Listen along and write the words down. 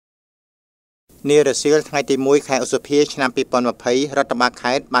នារសៀលថ្ងៃទី1ខែឧសភាឆ្នាំ2020រដ្ឋបាល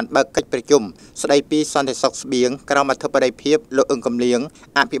ខេត្តបានបើកកិច្ចប្រជុំស្ដីពីសន្តិសុខស្បៀងក្រោមអធិបតីភាពលោកអឹងកំលៀង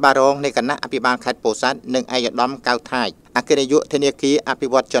អភិបាលរងនៃគណៈអភិបាលខេត្តពោធិ៍សាត់និងឯកឧត្តមកៅថាចអគ្គនាយកធនាគារអភិ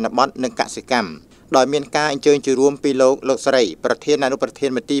វឌ្ឍជនបទនិងកសិកម្មដោយមានការអញ្ជើញចូលរួមពីលោកស្រីប្រធានអនុប្រធា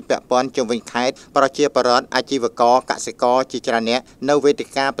នមន្ទីរពាក់ព័ន្ធជំនាញខេត្តប្រជាពលរដ្ឋអាជីវករកសិករជាច្រើនអ្នកនៅវេទិ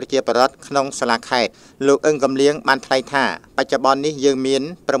កាប្រជាពលរដ្ឋក្នុងសាលាខេត្តលោកអឹងកំលៀងបានថ្លែងថាបច្ចុប្បន្ននេះយើងមាន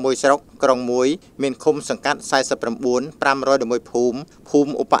6ស្រុកក្រុង1មានឃុំសង្កាត់49 511ភូ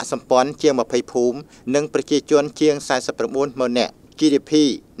មិឧបសម្ព័ន្ធជាង20ភូមិនិងប្រជាជនជាង49ម៉ឺននាក់ GDP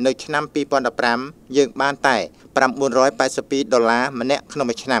នៅឆ្នាំ2015យើងបានតែ$982ម្នាក់ក្នុង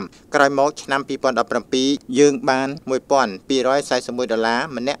មួយឆ្នាំក្រោយមកឆ្នាំ2017យើងបាន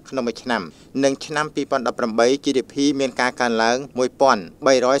$1241ម្នាក់ក្នុងមួយឆ្នាំនិងឆ្នាំ2018 GDP មានការកើនឡើង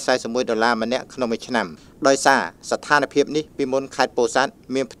$1341ម្នាក់ក្នុងមួយឆ្នាំដោយសារស្ថានភាពនេះពីមុនខេត្តពោធិ៍សាត់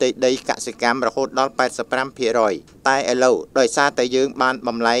មានផ្ទៃដីកសិកម្មរហូតដល់85%តែឥឡូវដោយសារតែយើងបាន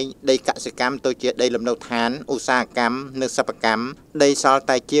បំលែងដីកសិកម្មទៅជាដីលំនៅឋានឧស្សាហកម្មនិងសិប្បកម្មដីសល់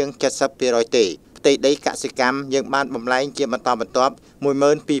តែជាង70%ទេផ្ទៃដីកសិកម្មយើងបានបំលែងជាបន្តបន្ទាប់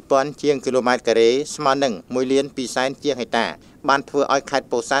 12,000 ជាងគីឡូម៉ែត្រការ៉េស្មើនឹង1លាន2សែនជាងហិកតាបានធ្វើឲ្យខេត្ត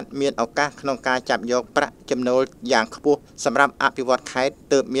ពោធិ៍សាត់មានឱកាសក្នុងការចាប់យកប្រាក់ចំណូលយ៉ាងខ្ពស់សម្រាប់អភិវឌ្ឍខេត្ត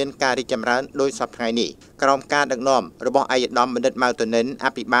ទើបមានការរីកចម្រើនដោយសពថ្ងៃនេះក្រោមការដឹកនាំរបស់ឯកឧត្តមបណ្ឌិតម៉ៅតុនិនអ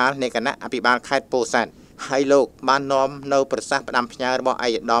ភិបាលនៃគណៈអភិបាលខេត្តពោធិ៍សាត់ហើយលោកបាននាំនៅប្រសាសន៍ផ្ដាំផ្ញើរបស់ឯ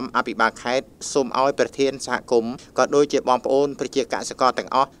កឧត្តមអភិបាលខេត្តសូមឲ្យប្រធានសហគមន៍ក៏ដូចជាបងប្អូនប្រជាកសិករទាំង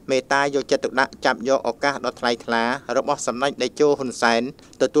អស់មេត្តាយកចិត្តទុកដាក់ចាប់យកឱកាសដ៏ថ្លៃថ្លារបស់សម្ដេចតេជោហ៊ុនសែន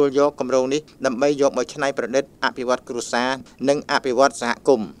ទទួលយកគម្រោងនេះដើម្បីយកមកច្នៃប្រឌិតអភិវឌ្ឍគ្រួសារនិងអភិវឌ្ឍសហគ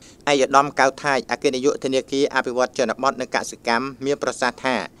មន៍ឯកឧត្តមកៅថាចអគ្គនាយកធនាគារអភិវឌ្ឍជនបទនិងកសិកម្មមានប្រសាសន៍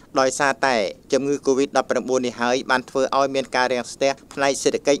ថាដោយសារតែជំងឺ Covid-19 នេះហើយបានធ្វើឲ្យមានការរាំងស្ទះផ្នែកសេ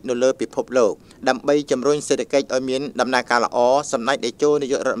ដ្ឋកិច្ចនៅលើពិភពលោកដើម្បីជំរុញសេដ្ឋកិច្ចឲ្យមានដំណើរការល្អសម្ដេចតេជោនា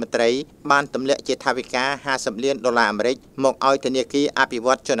យករដ្ឋមន្ត្រីបានទម្លាក់ជាថវិកា$50លានអាមេរិកមកឲ្យធនាគារអភិវ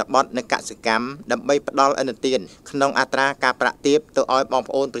ឌ្ឍជនបទនិងកសិកម្មដើម្បីផ្ដល់ឥណទានក្នុងអត្រាការប្រាក់ទាបទៅឲ្យបង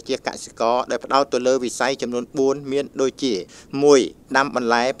ប្អូនប្រជាកសិករដែលផ្ដោតទៅលើវិស័យចំនួន4មានដូចជា 1. ដាំបន្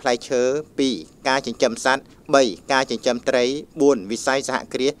លែផ្លែឈើ 2. ការចិញ្ចឹមសត្វ 3. ការចិញ្ចឹមត្រី 4. វិស័យសហ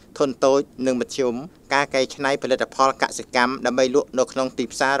គ្រាសធុនតូចនិងមធ្យមការកែច្នៃផលិតផលកសិកម្មដើម្បីលក់នៅក្នុងទី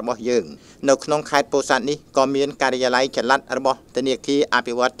ផ្សាររបស់យើងនៅក្នុងខេត្តពោធិ៍សាត់នេះក៏មានការិយាល័យចល័តរបស់ធនាគារអ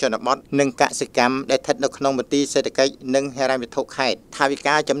ភិវឌ្ឍជនបទនិងកសិកម្មដែលស្ថិតនៅក្នុងមន្ទីរសេដ្ឋកិច្ចនិងហិរញ្ញវត្ថុខេត្តថវិ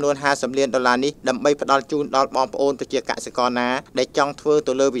កាចំនួន$50លាននេះដើម្បីផ្ដល់ជូនដល់បងប្អូនប្រជាកសិករណាដែលចង់ធ្វើ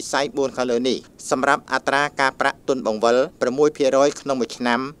ទៅលើវិស័យ4ខាងលើនេះសម្រាប់អត្រាការប្រាក់ទុនបង្វិល 6% ក្នុងមួយឆ្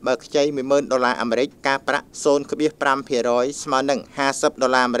នាំបើខ្ចី$10,000អាមេរិកការប្រាក់ 0.5% ស្មើនឹង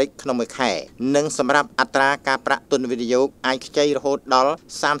$50អាមេរិកក្នុងមួយខែនិងសម្រាប់អត្រាការប្រាក់ទុនវិនិយោគអាចខ្ចីរហូតដល់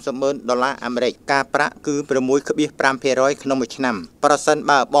$30,000អាមេរិកការប្រាក់គឺ 6.5% ក្នុងមួយឆ្នាំប្រសិន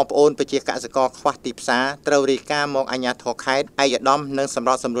បើបងប្អូនប្រជាកសិករខ្វះទីផ្សារត្រូវរាយការណ៍មកអាជ្ញាធរខេត្តឯកឧត្តមនឹងសម្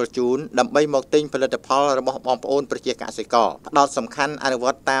របសម្រួលជូនដើម្បីមកទិញផលិតផលរបស់បងប្អូនប្រជាកសិករផ្ដោតសំខាន់អនុវ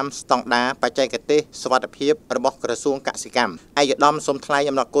ត្តតាមស្តង់ដារបច្ចេកទេសសុវត្ថិភាពរបស់ក្រសួងកសិកម្មឯកឧត្តមសូមថ្លែង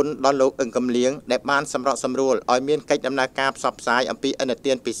អំណរគុណដល់លោកអឹងកំលៀងដែលបានសម្របសម្រួលឲ្យមានកិច្ចដំណើរការផ្សព្វផ្សាយអំពីឥណ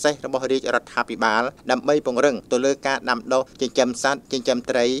ទានពិសេសរបស់រាជរដ្ឋាភិបាលដើម្បីពង្រឹងទៅលើការដាំដុះចិញ្ចឹមសត្វចិញ្ចឹម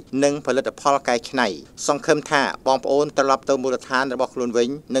ត្រីនិងផលិតផលកែច្នៃសង្ឃឹមថាបងប្អូនត្រឡប់ទៅមូលដ្ឋានរបស់ខ្លួនវិញ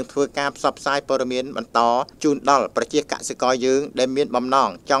និងធ្វើការផ្សព្វផ្សាយព័ត៌មានបន្តជូនដល់ប្រជាកសិករយើងដែលមានបំណង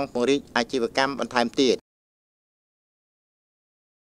ចង់ពង្រីកអាជីវកម្មបន្ថែមទៀត